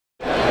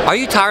Are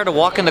you tired of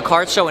walking the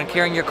card show and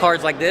carrying your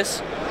cards like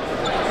this?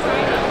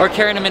 Or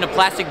carrying them in a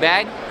plastic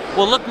bag?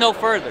 Well, look no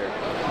further.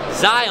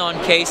 Zion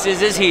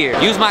Cases is here.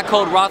 Use my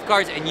code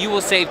Rothcards and you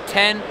will save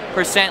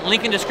 10%.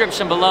 Link in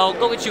description below.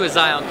 Go get you a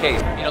Zion case.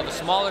 You know, the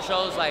smaller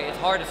shows, like, it's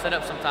hard to set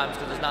up sometimes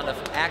because there's not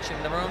enough action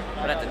in the room.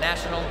 But at the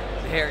National,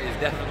 there is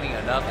definitely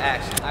enough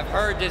action. I've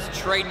heard this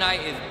trade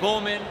night is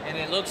booming and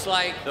it looks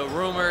like the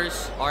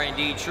rumors are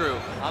indeed true.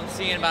 I'm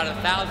seeing about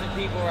 1,000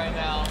 people right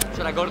now.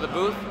 Should I go to the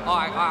booth? All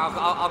right,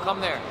 I'll come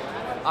there.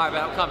 All right,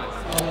 man, I'm coming.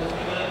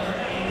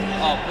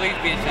 Oh,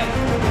 please be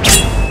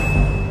attentive.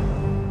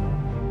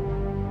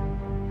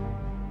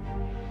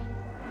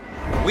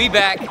 We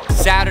back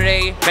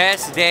Saturday,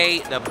 best day,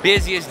 the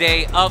busiest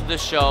day of the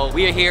show.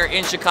 We are here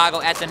in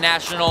Chicago at the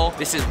National.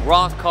 This is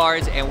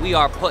Rothcards and we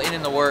are putting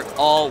in the work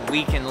all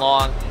weekend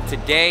long.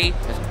 Today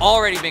has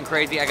already been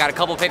crazy. I got a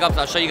couple pickups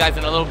I'll show you guys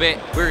in a little bit.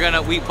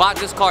 We bought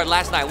this card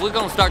last night. We're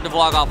gonna start the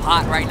vlog off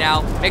hot right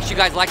now. Make sure you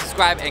guys like,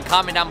 subscribe, and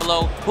comment down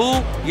below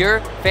who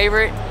your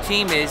favorite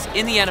team is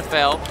in the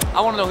NFL.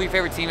 I wanna know who your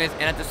favorite team is,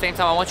 and at the same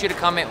time, I want you to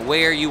comment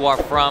where you are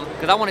from,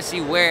 because I wanna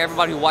see where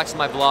everybody who watches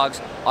my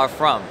vlogs are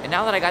from. And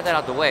now that I got that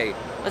out the way,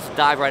 let's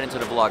dive right into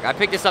the vlog. I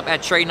picked this up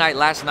at trade night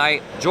last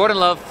night. Jordan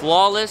Love,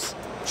 flawless,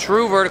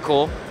 true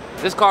vertical.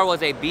 This card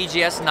was a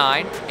BGS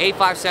 9,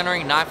 8.5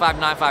 centering, 9.5,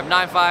 9.5,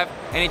 9.5.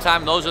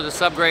 Anytime those are the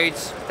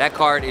subgrades, that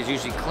card is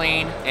usually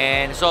clean,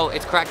 and so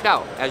it's cracked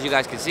out, as you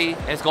guys can see,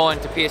 and it's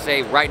going to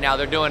PSA right now.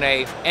 They're doing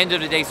a end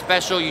of the day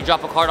special. You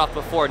drop a card off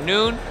before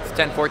noon, it's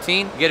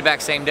 10:14, you get it back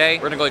same day.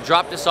 We're gonna go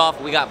drop this off.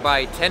 We got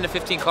probably 10 to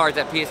 15 cards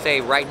at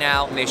PSA right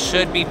now, and they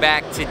should be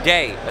back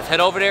today. Let's head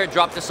over there,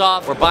 drop this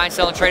off. We're buying,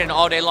 selling, trading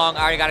all day long.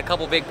 I already got a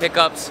couple big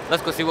pickups.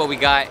 Let's go see what we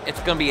got. It's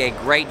gonna be a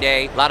great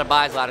day. A lot of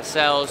buys, a lot of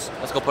sells.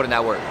 Let's go put in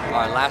that work. All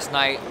right, last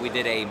night we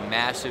did a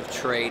massive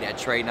trade at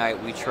trade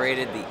night. We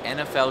traded the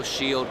NFL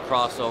Shield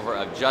crossover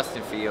of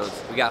Justin Fields.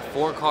 We got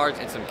 4 cards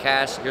and some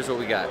cash. Here's what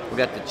we got. We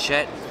got the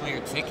Chet clear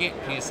ticket,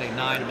 PSA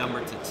 9,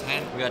 number to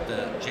 10. We got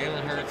the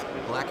Jalen Hurts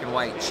black and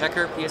white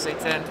checker, PSA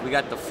 10. We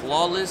got the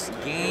flawless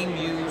game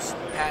used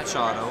patch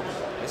auto.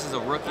 This is a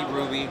rookie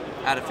ruby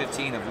out of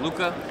 15 of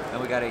Luka.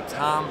 And we got a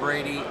Tom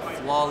Brady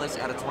flawless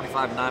out of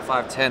 25,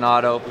 9.5, 10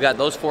 auto. We got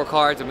those 4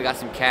 cards and we got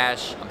some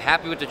cash. I'm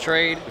happy with the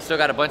trade. We still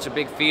got a bunch of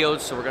big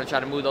fields, so we're gonna try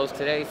to move those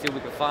today, see what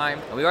we can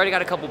find. And we already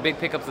got a couple big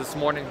pickups this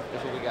morning.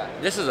 That's what we got.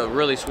 This is a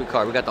really sweet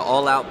card. We got the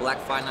all out Black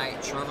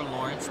Finite Trevor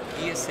Lawrence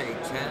PSA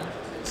 10.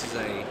 This is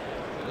a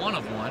 1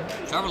 of 1.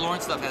 Trevor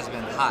Lawrence stuff has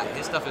been hot.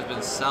 His stuff has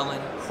been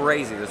selling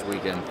crazy this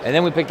weekend. And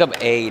then we picked up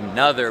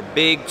another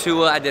big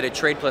Tua. I did a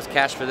trade plus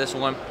cash for this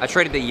one. I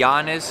traded the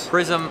Giannis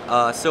Prism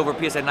Silver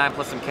PSA 9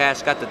 plus some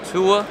cash. Got the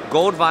Tua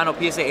Gold Vinyl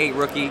PSA 8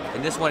 rookie.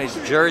 And this one is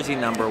jersey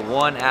number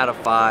 1 out of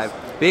 5.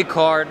 Big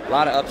card, a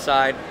lot of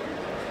upside.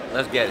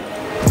 Let's get it.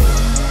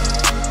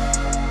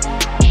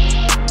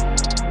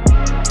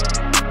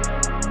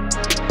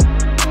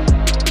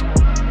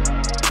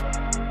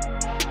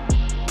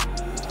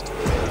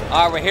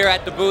 All right, we're here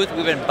at the booth.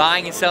 We've been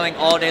buying and selling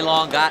all day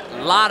long. Got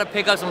a lot of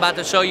pickups I'm about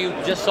to show you.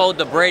 Just sold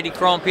the Brady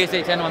Chrome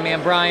PSA 10 to my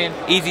man Brian.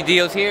 Easy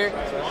deals here.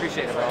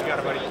 Appreciate it, bro. You got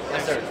it, buddy.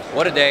 Yes, sir.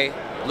 What a day.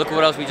 Look at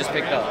what else we just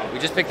picked up. We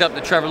just picked up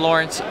the Trevor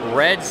Lawrence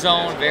Red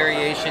Zone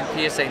Variation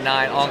PSA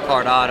 9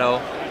 on-card auto.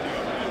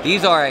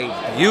 These are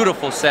a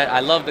beautiful set. I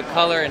love the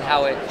color and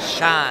how it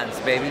shines,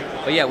 baby.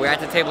 But yeah, we're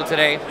at the table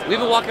today. We've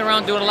been walking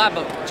around doing a lot,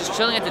 but just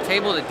chilling at the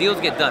table, the deals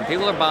get done.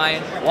 People are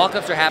buying,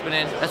 walk-ups are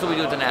happening. That's what we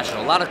do at the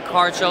National. A lot of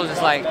card shows, it's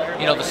like,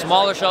 you know, the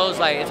smaller shows,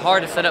 like, it's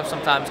hard to set up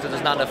sometimes because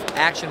there's not enough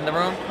action in the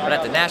room. But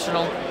at the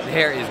National,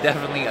 there is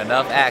definitely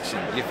enough action.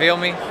 You feel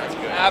me?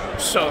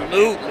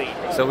 Absolutely.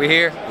 So we're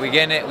here, we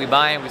getting it, we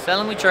buying, we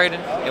selling, we trading,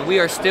 and we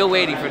are still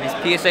waiting for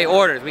these PSA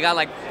orders. We got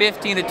like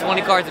 15 to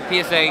 20 cards of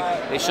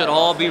PSA. They should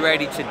all be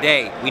ready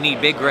today. We need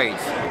big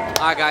grades.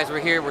 All right, guys, we're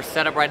here. We're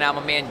set up right now.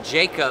 My man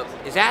Jacob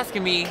is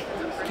asking me,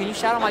 can you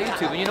shout out my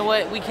YouTube? And you know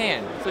what? We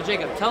can. So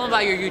Jacob, tell him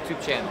about your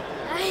YouTube channel.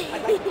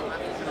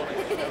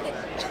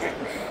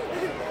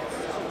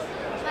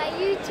 My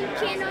YouTube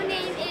channel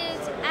name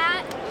is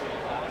at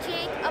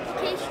Jake,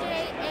 uppercase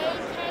J, A,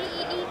 K,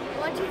 E, E,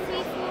 1, 2, 3,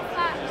 4,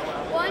 5.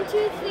 1, 2,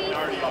 3,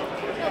 4.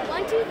 No,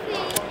 1, 2,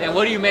 3. And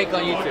what do you make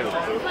on YouTube?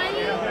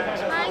 Playing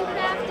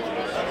Minecraft and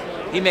video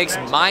games. He makes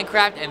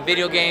Minecraft and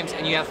video games,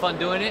 and you have fun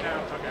doing it?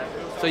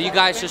 So you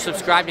guys should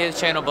subscribe to his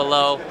channel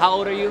below. How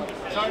old are you?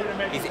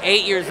 He's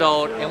 8 years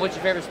old. And what's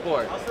your favorite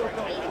sport?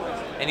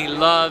 And he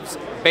loves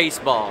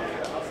baseball.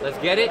 Let's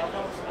get it?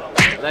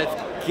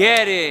 Let's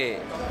get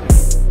it.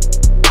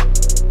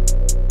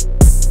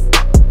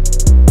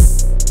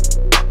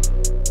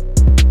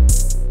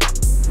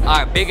 All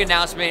right, big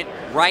announcement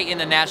right in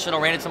the National.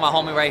 Ran into my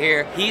homie right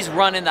here. He's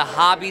running the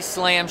Hobby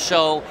Slam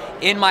show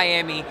in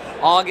Miami,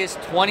 August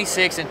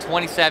 26th and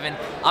 27th.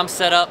 I'm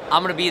set up.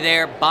 I'm gonna be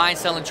there buying,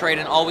 selling,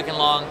 trading all weekend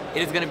long.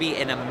 It is gonna be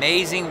an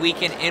amazing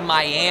weekend in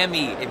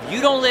Miami. If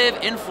you don't live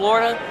in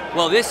Florida,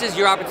 well, this is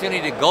your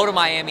opportunity to go to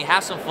Miami,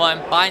 have some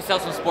fun, buy and sell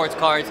some sports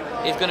cards.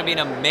 It's gonna be an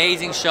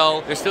amazing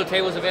show. There's still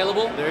tables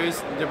available? There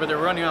is, but they're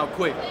running out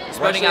quick.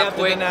 Running out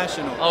quick. The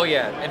National. Oh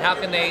yeah. And how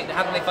can they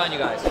find you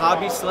guys?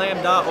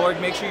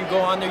 Hobbyslam.org. Make sure you go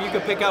on there. You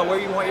can pick out where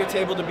you want your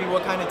table to be,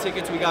 what kind of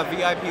tickets. We got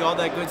VIP, all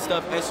that good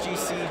stuff.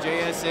 SGC,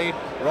 JSA,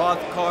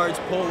 Rothcards,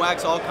 Pull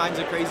Wax, all kinds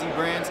of crazy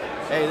brands.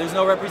 Hey, there's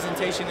no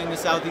representation in the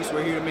Southeast.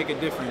 We're here to make a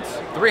difference.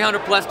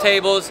 300 plus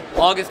tables,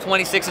 August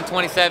 26 and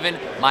 27.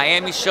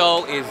 Miami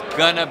show is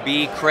gonna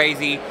be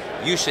crazy.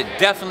 You should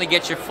definitely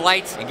get your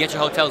flights and get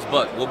your hotels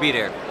booked. We'll be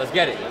there. Let's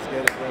get it. Let's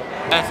get it, bro.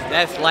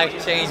 That's life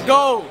changing. Let's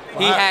go.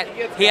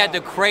 He had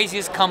the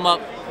craziest come up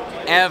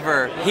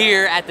ever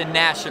here at the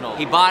National.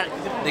 He bought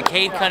the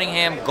Cade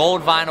Cunningham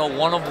gold vinyl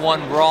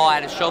 1-of-1 raw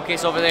at a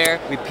showcase over there.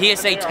 We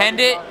PSA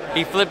 10'd it.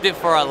 He flipped it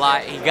for a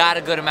lot. He got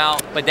a good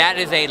amount, but that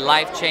is a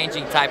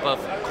life-changing type of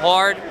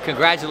card.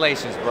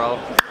 Congratulations, bro.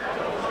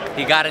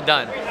 He got it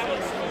done.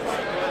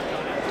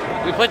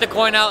 We put the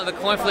coin out and the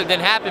coin flip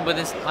didn't happen, but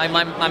this, my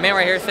man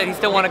right here said he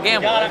still want to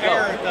gamble. Gotta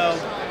error it though.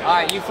 All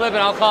right, you flip it,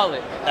 I'll call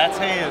it. That's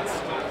hands.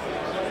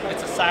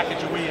 It's a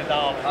Sacagawea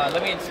dog. All right,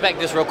 let me inspect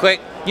this real quick.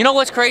 You know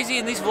what's crazy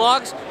in these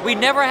vlogs? We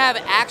never have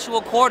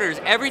actual quarters.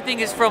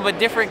 Everything is from a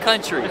different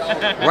country.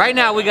 Right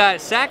now we got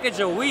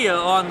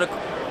Sacagawea on the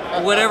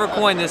whatever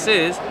coin this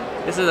is.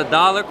 This is a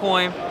 $1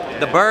 coin.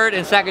 The bird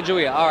and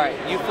Sacagawea. All right,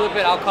 you flip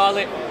it, I'll call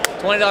it.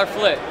 $20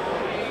 flip.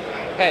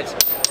 Heads.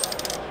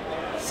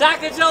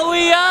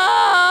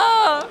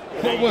 Sacagawea!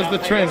 What was the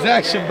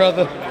transaction,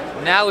 brother?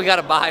 Now we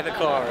gotta buy the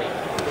card.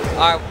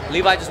 All right,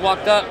 Levi just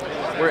walked up.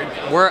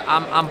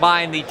 I'm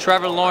buying the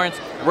Trevor Lawrence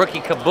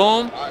rookie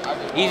Kaboom.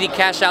 Easy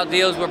cash out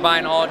deals. We're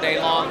buying all day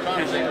long.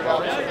 Appreciate it,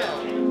 bro.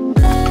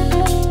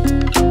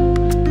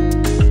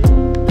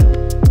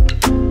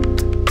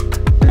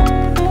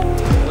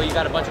 Well, you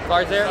got a bunch of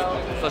cards there.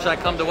 So should I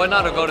come to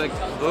whatnot or go to the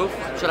booth?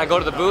 Should I go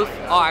to the booth?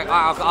 All right,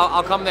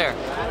 I'll come there.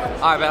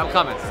 All right, man, I'm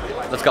coming.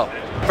 Let's go.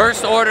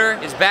 First order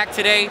is back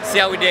today. See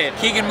how we did.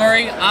 Keegan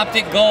Murray,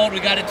 Optic Gold. We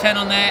got a 10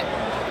 on that.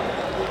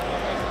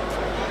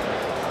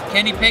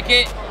 Kenny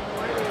Pickett,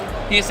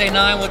 PSA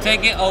 9, we'll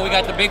take it. Oh, we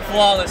got the big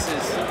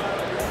flawlesses.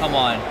 Come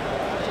on.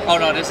 Oh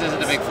no, this isn't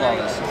the big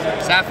flawless.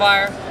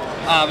 Sapphire,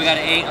 we got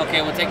an 8.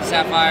 Okay, we'll take the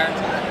Sapphire.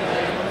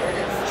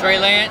 Trey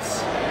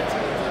Lance,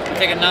 we'll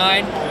take a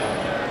 9.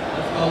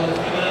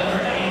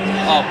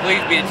 Oh,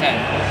 please be a 10.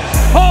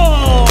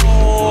 Oh,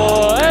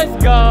 let's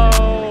go.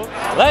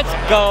 Let's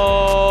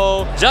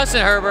go.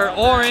 Justin Herbert,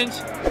 orange,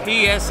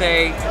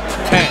 PSA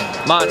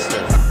 10.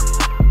 Monster.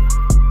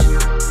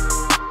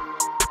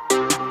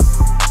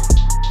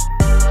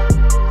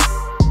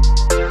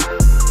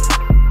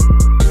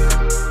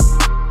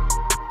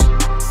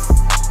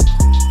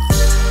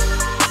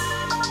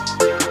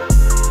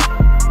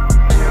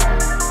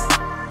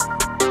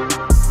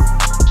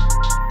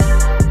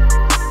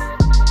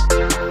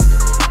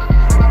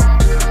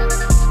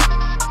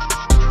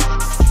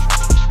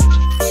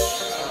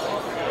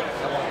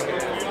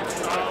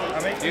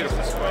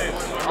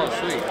 Oh,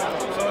 sweet.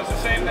 So it's the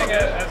same thing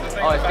as the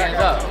thing. Oh, it stands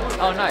up.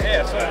 Oh, nice.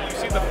 Yeah, so you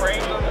see the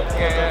frame?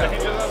 Yeah. The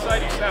hinges on the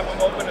side, you snap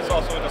them open, it's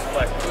also a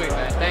display. Sweet,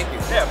 man. Thank you.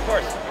 Yeah, of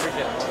course.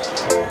 Appreciate it.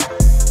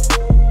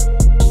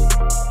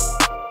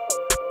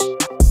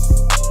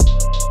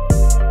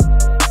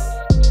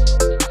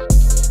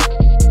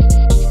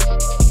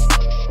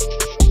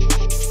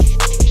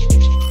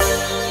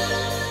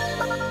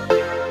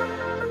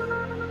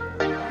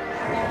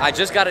 I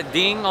just got a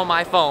ding on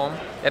my phone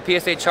that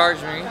PSA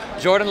charged me.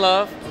 Jordan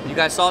Love, you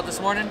guys saw it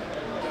this morning?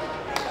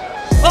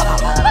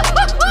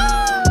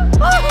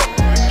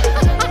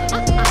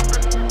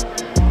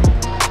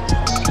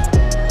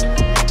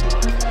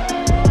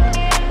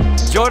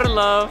 Jordan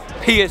Love,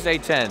 PSA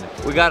 10.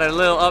 We got a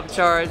little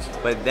upcharge,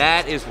 but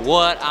that is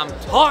what I'm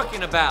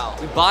talking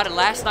about. We bought it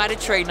last night at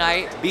trade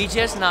night,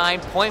 BGS 9,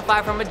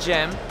 0.5 from a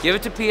gem. Give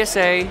it to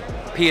PSA,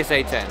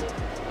 PSA 10.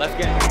 Let's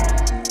get it.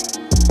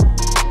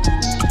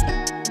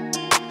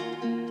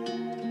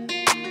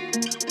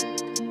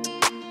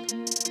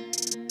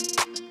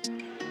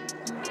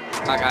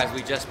 All right, guys,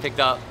 we just picked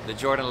up the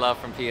Jordan Love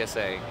from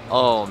PSA.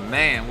 Oh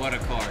man, what a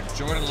card.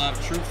 Jordan Love,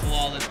 true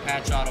flawless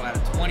patch auto at a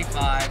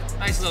 25.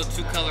 Nice little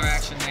 2-color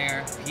action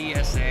there.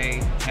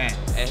 PSA 10.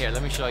 And here,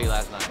 let me show you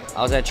last night.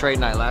 I was at trade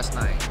night last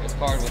night. This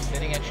card was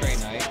sitting at trade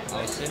night.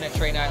 I was sitting at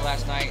trade night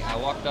last night. I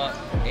walked up,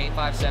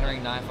 8-5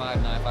 centering,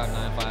 9-5,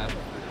 9-5, 9-5.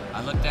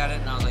 I looked at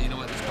it and I was like, you know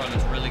what, this card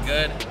looks really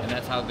good, and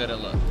that's how good it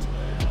looked.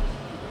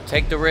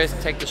 Take the risk,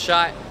 take the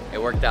shot.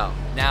 It worked out.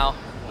 Now,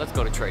 let's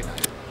go to trade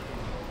night.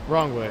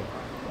 Wrong way.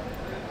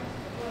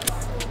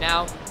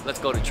 Now, let's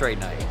go to trade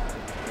night.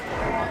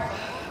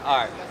 All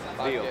right,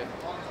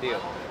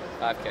 deal,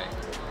 5K.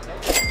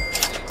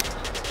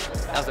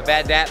 That was a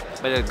bad dap,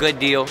 but a good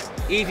deal.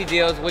 Easy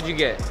deals, what'd you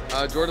get?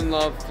 Jordan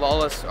Love,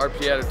 flawless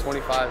RP at a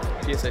 25,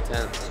 PSA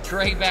 10.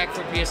 Straight back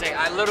for PSA.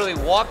 I literally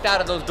walked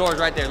out of those doors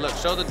right there. Look,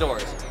 show the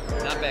doors.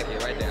 Not back here,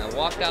 right there. I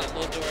walked out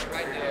those doors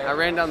right there. I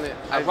ran down the.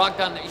 I rocked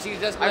down there. You see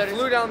this? I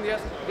flew down the.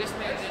 This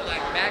man did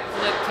like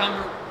backflip,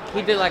 tumble.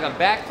 He did like a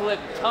backflip,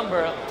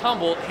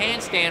 tumble,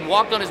 handstand,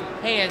 walked on his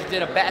hands,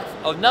 did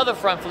another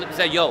front flip and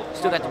said, yo,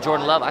 still got the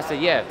Jordan Love? I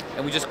said, yeah.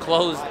 And we just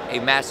closed a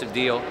massive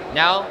deal.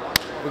 Now,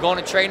 we're going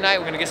to trade night.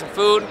 We're going to get some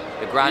food.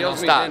 The grind don't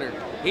stop. Dinner.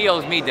 He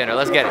owes me dinner.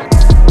 Let's get it.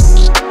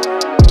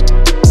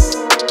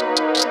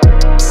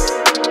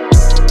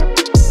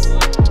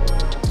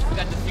 We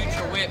got the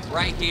Future Whip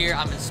right here.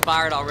 I'm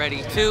inspired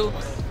already. 2,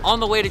 on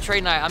the way to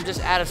trade night, I'm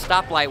just at a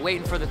stoplight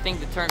waiting for the thing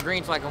to turn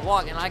green so I can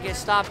walk, and I get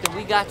stopped, and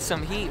we got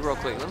some heat real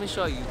quick. Let me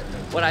show you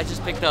what I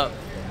just picked up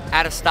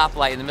at a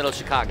stoplight in the middle of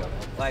Chicago.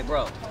 Like,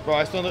 bro. Bro,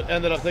 I still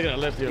ended up taking a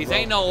lift here, These bro.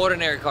 ain't no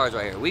ordinary cars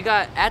right here. We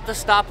got, at the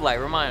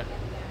stoplight,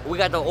 we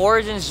got the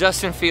Origins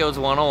Justin Fields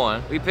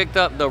 101. We picked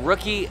up the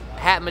rookie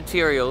hat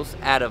materials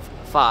out of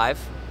 5,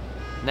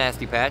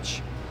 nasty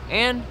patch.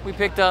 And we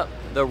picked up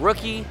the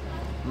rookie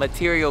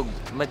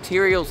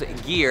materials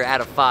gear out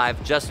of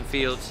 5, Justin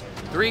Fields.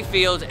 3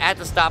 Fields at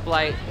the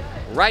stoplight,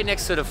 right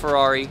next to the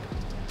Ferrari.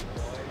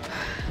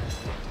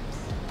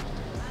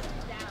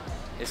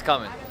 It's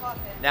coming.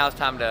 Now it's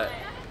time to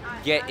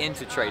get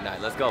into trade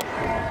night. Let's go. All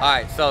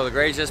right, so the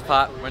grades just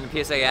popped. We're in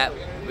the PSA app.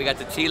 We got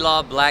the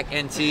T-Law Black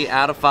NT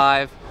out of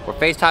 5. We're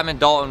FaceTiming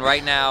Dalton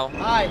right now.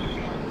 Hi.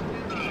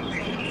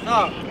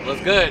 Oh.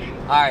 What's good?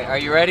 All right, are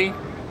you ready?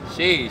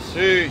 Sheesh.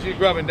 Sheesh, she's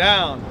grubbing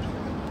down.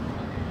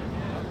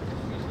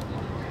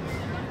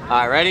 All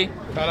right, ready?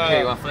 Ta-da. Here,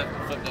 you want to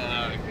flip that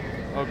out?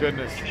 Oh,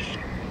 goodness.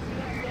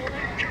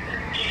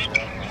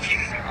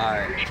 All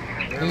right.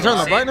 Can you turn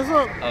the brightness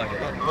up?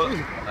 Oh,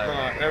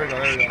 yeah. There we go,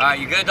 there we go. All right,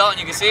 you good, Dalton?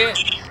 You can see it?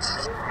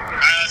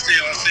 I see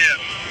it.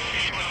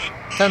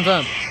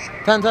 10-10.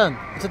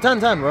 10-10. It's a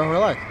 10-10, bro.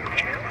 Relax.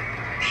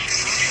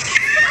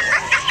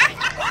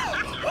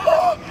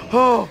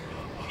 Oh.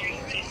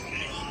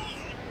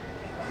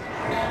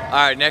 All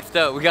right, next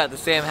up, we got the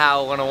Sam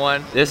Howell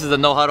 101. This is the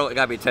no huddle. It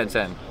got to be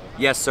 10-10.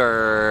 Yes,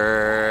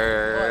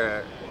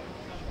 sir.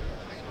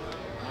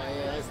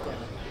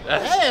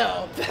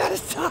 Damn.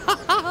 That's tough.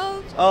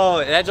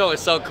 Oh, that joint was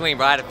so clean,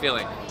 bro. I had a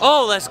feeling.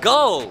 Oh, let's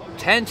go.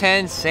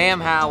 10-10,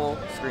 Sam Howell.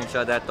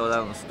 Screenshot that, throw that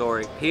on the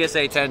story.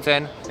 PSA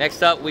 10-10.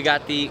 Next up, we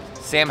got the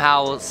Sam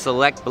Howell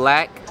Select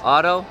Black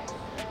Auto.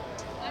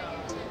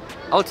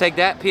 I'll take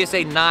that.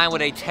 PSA 9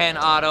 with a 10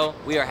 auto.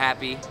 We are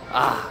happy.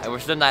 And we're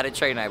still not at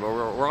trade night, but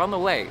we're on the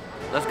way.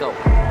 Let's go.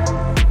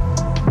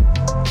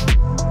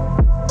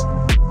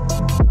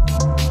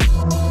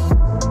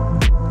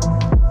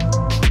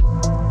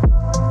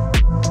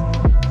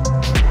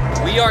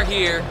 We are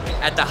here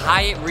at the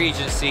Hyatt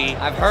Regency.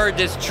 I've heard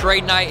this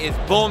trade night is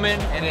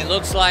booming, and it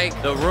looks like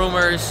the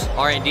rumors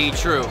are indeed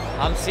true.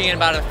 I'm seeing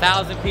about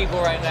 1,000 people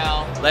right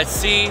now. Let's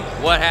see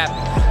what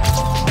happens.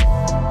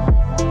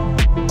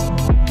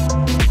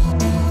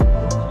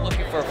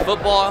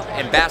 Football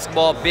and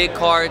basketball, big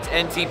cards,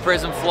 NT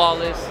Prism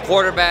Flawless,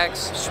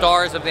 quarterbacks,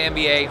 stars of the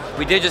NBA.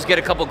 We did just get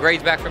a couple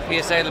grades back from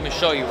PSA. Let me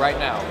show you right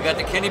now. We got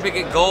the Kenny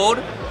Pickett Gold,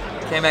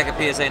 came back at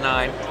PSA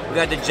 9. We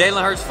got the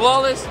Jalen Hurts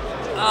Flawless,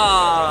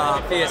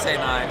 PSA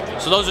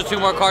 9. So those are 2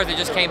 more cards that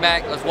just came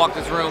back. Let's walk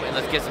this room and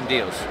let's get some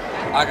deals.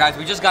 All right, guys,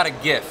 we just got a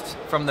gift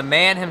from the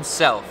man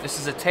himself. This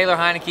is a Taylor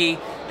Heineke.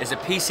 It's a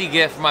PC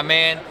gift from my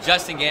man,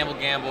 Justin Gamble.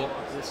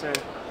 Yes, sir.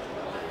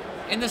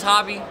 In this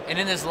hobby and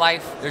in this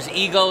life, there's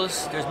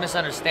egos, there's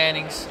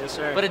misunderstandings. Yes,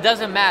 sir. But it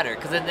doesn't matter,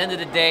 because at the end of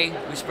the day,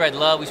 we spread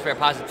love, we spread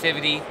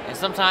positivity, and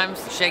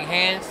sometimes you shake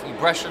hands, you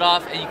brush it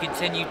off, and you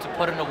continue to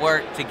put in the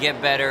work to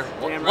get better.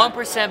 Damn right.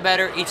 1%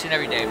 better each and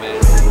every day,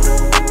 man.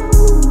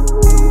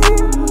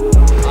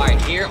 All right,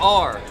 here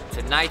are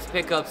tonight's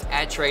pickups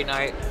at trade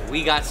night.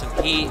 We got some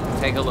heat.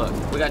 Take a look.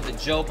 We got the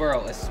Joe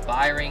Burrow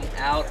aspiring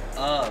out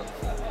of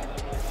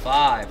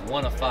 5.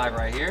 1 of 5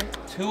 right here.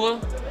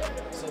 Tua,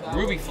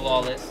 Ruby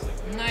Flawless.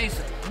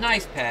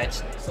 Nice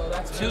patch.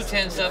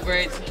 210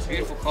 subgrades,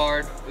 beautiful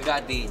card. We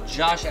got the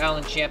Josh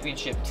Allen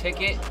Championship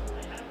ticket,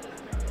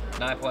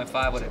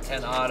 9.5 with a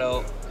 10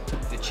 auto.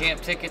 The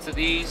champ tickets of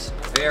these,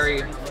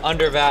 very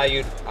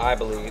undervalued, I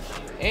believe.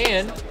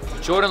 And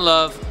Jordan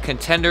Love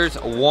Contenders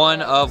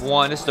 1 of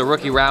 1. This is the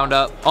rookie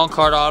roundup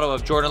on-card auto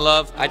of Jordan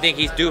Love. I think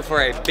he's due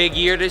for a big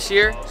year this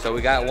year. So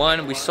we got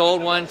one. We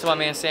sold one to my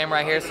man Sam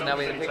right here. So now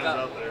we can pick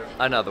up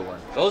another one.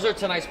 Those are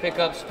tonight's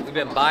pickups. We've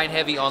been buying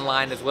heavy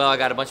online as well. I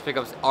got a bunch of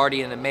pickups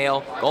already in the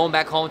mail. Going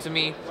back home to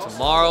me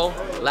tomorrow.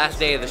 Last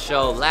day of the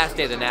show. Last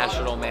day of the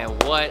National, man.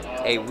 What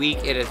a week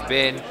it has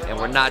been. And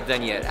we're not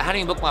done yet. I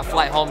haven't even booked my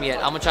flight home yet.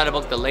 I'm going to try to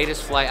book the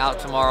latest flight out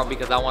tomorrow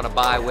because I want to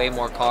buy way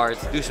more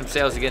cards. Do some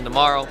sales again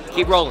tomorrow.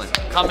 Keep rolling.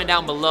 Comment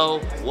down below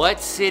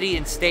what city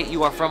and state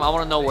you are from. I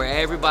want to know where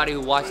everybody who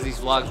watches these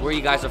vlogs, where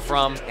you guys are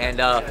from. And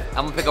I'm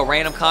going to pick a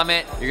random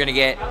comment. You're going to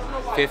get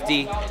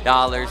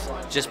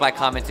 $50 just by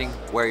commenting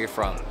where you're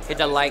from. Hit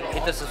the like,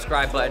 hit the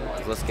subscribe button.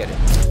 Let's get it.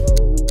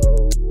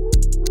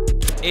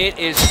 It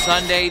is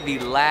Sunday, the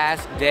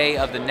last day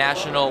of the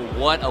National.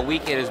 What a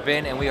week it has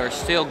been, and we are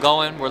still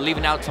going. We're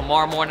leaving out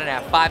tomorrow morning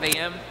at 5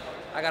 a.m.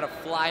 I got a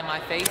fly in my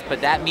face,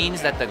 but that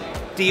means that the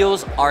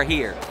deals are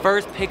here.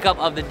 First pickup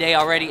of the day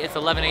already. It's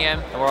 11 a.m.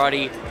 and we're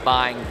already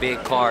buying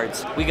big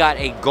cards. We got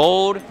a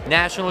gold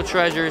National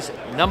Treasures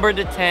number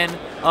to 10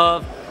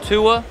 of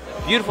Tua.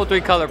 Beautiful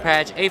 3-color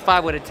patch,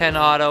 A5 with a 10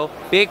 auto.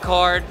 Big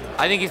card.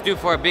 I think he's due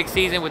for a big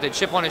season with a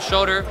chip on his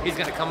shoulder. He's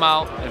gonna come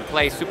out and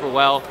play super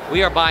well.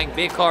 We are buying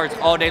big cards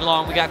all day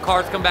long. We got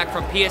cards come back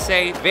from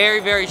PSA very,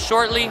 very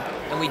shortly.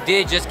 And we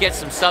did just get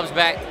some subs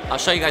back. I'll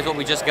show you guys what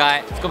we just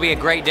got. It's gonna be a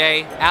great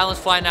day. Alan's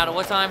flying out at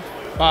what time?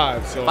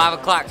 5. So 5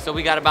 o'clock. So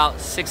we got about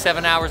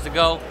 6-7 hours to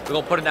go. We're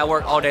gonna put in that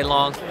work all day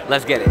long.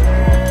 Let's get it.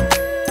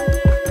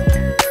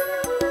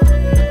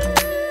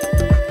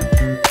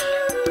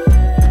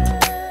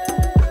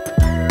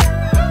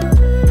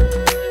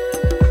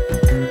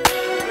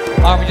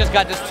 All right, we just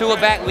got this Tua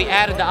back. We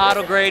added the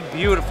auto grade,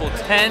 beautiful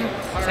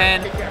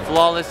 10-10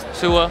 flawless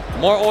Tua.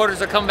 More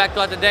orders are coming back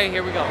throughout the day.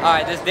 Here we go. All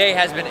right, this day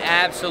has been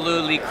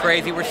absolutely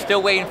crazy. We're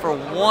still waiting for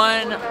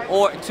 1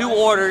 or 2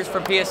 orders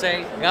from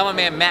PSA. Got my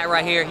man Matt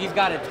right here. He's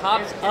got a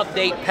Topps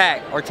update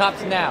pack, or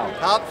Topps Now.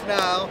 Topps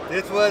Now.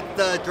 This was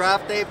the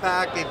draft day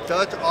pack. They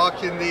Dutch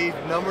auction these,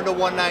 number to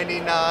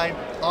 199.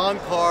 On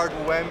card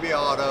Wemby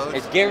autos.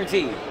 It's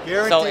guaranteed.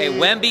 Guaranteed. So a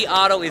Wemby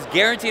auto is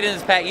guaranteed in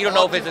this pack. You don't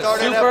know if it's a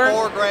started super.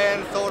 At $4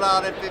 grand, sold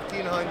out at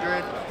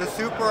 1,500. The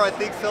super, I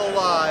think, still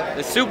alive.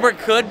 The super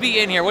could be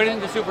in here. What do you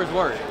think the super's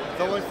worth?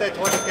 Someone said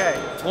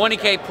 20K.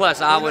 20K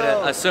plus, I would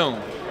assume.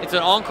 It's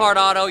an on-card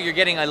auto. You're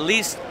getting at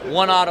least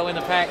 1 auto in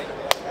the pack.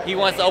 He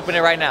wants to open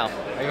it right now.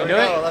 Are you gonna do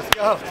it? Let's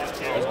go.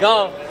 Let's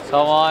go.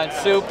 Come on,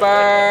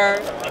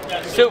 super.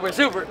 Super,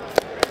 super.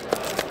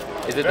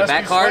 Is it the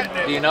back card?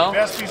 Do you know?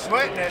 Best be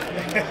sweating it.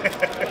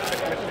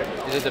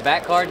 Is it the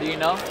back card? Do you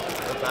know?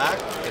 The back?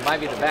 It might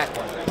be the back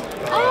one.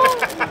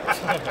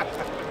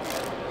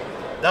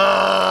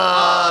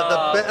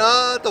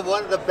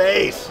 The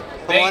base.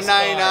 The Base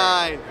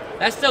 199.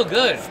 That's still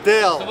good.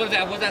 Still. So what is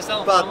that? What's that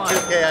selling About for?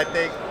 2K, I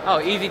think. Oh,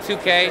 easy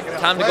 2K.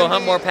 Time to go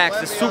hunt more packs.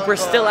 The super's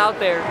still out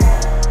there.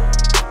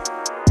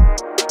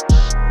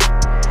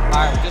 All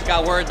right, we just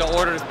got word the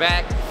order's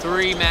back.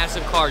 3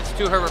 massive cards,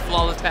 2 Herbert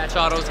Flawless Patch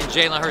Autos and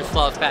Jalen Hurts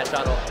Flawless Patch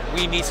Auto.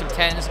 We need some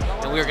 10s,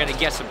 and we're gonna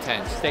get some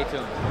 10s. Stay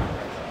tuned.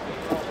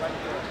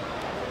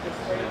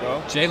 There you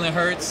go. Jalen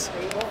Hurts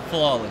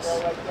Flawless.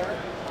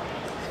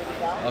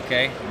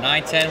 Okay,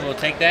 9-10, we'll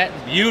take that.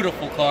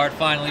 Beautiful card,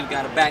 finally we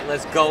got it back.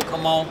 Let's go,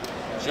 come on.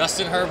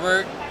 Justin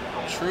Herbert,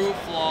 true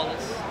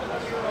flawless,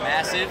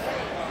 massive.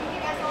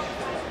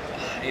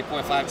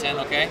 8.510,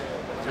 okay.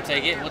 We'll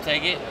take it, we'll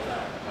take it.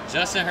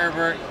 Justin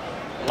Herbert,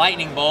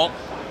 lightning bolt.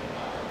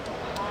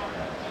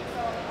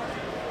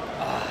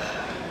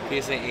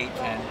 PSA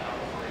 810.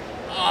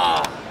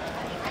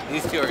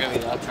 These 2 are gonna be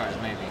the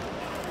upcharge, maybe.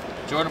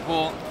 Jordan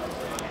Poole.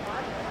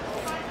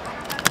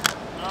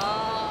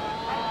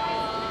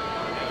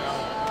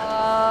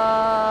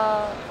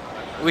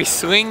 We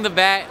swing the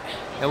bat,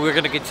 and we're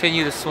gonna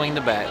continue to swing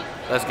the bat.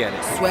 Let's get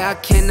it. Swear I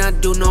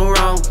cannot do no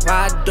wrong.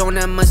 Why I don't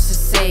have much to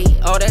say.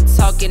 All that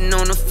talking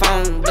on the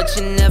phone, but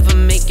you're never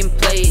making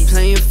plays.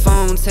 Playing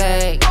phone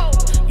tag.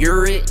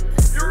 You're it.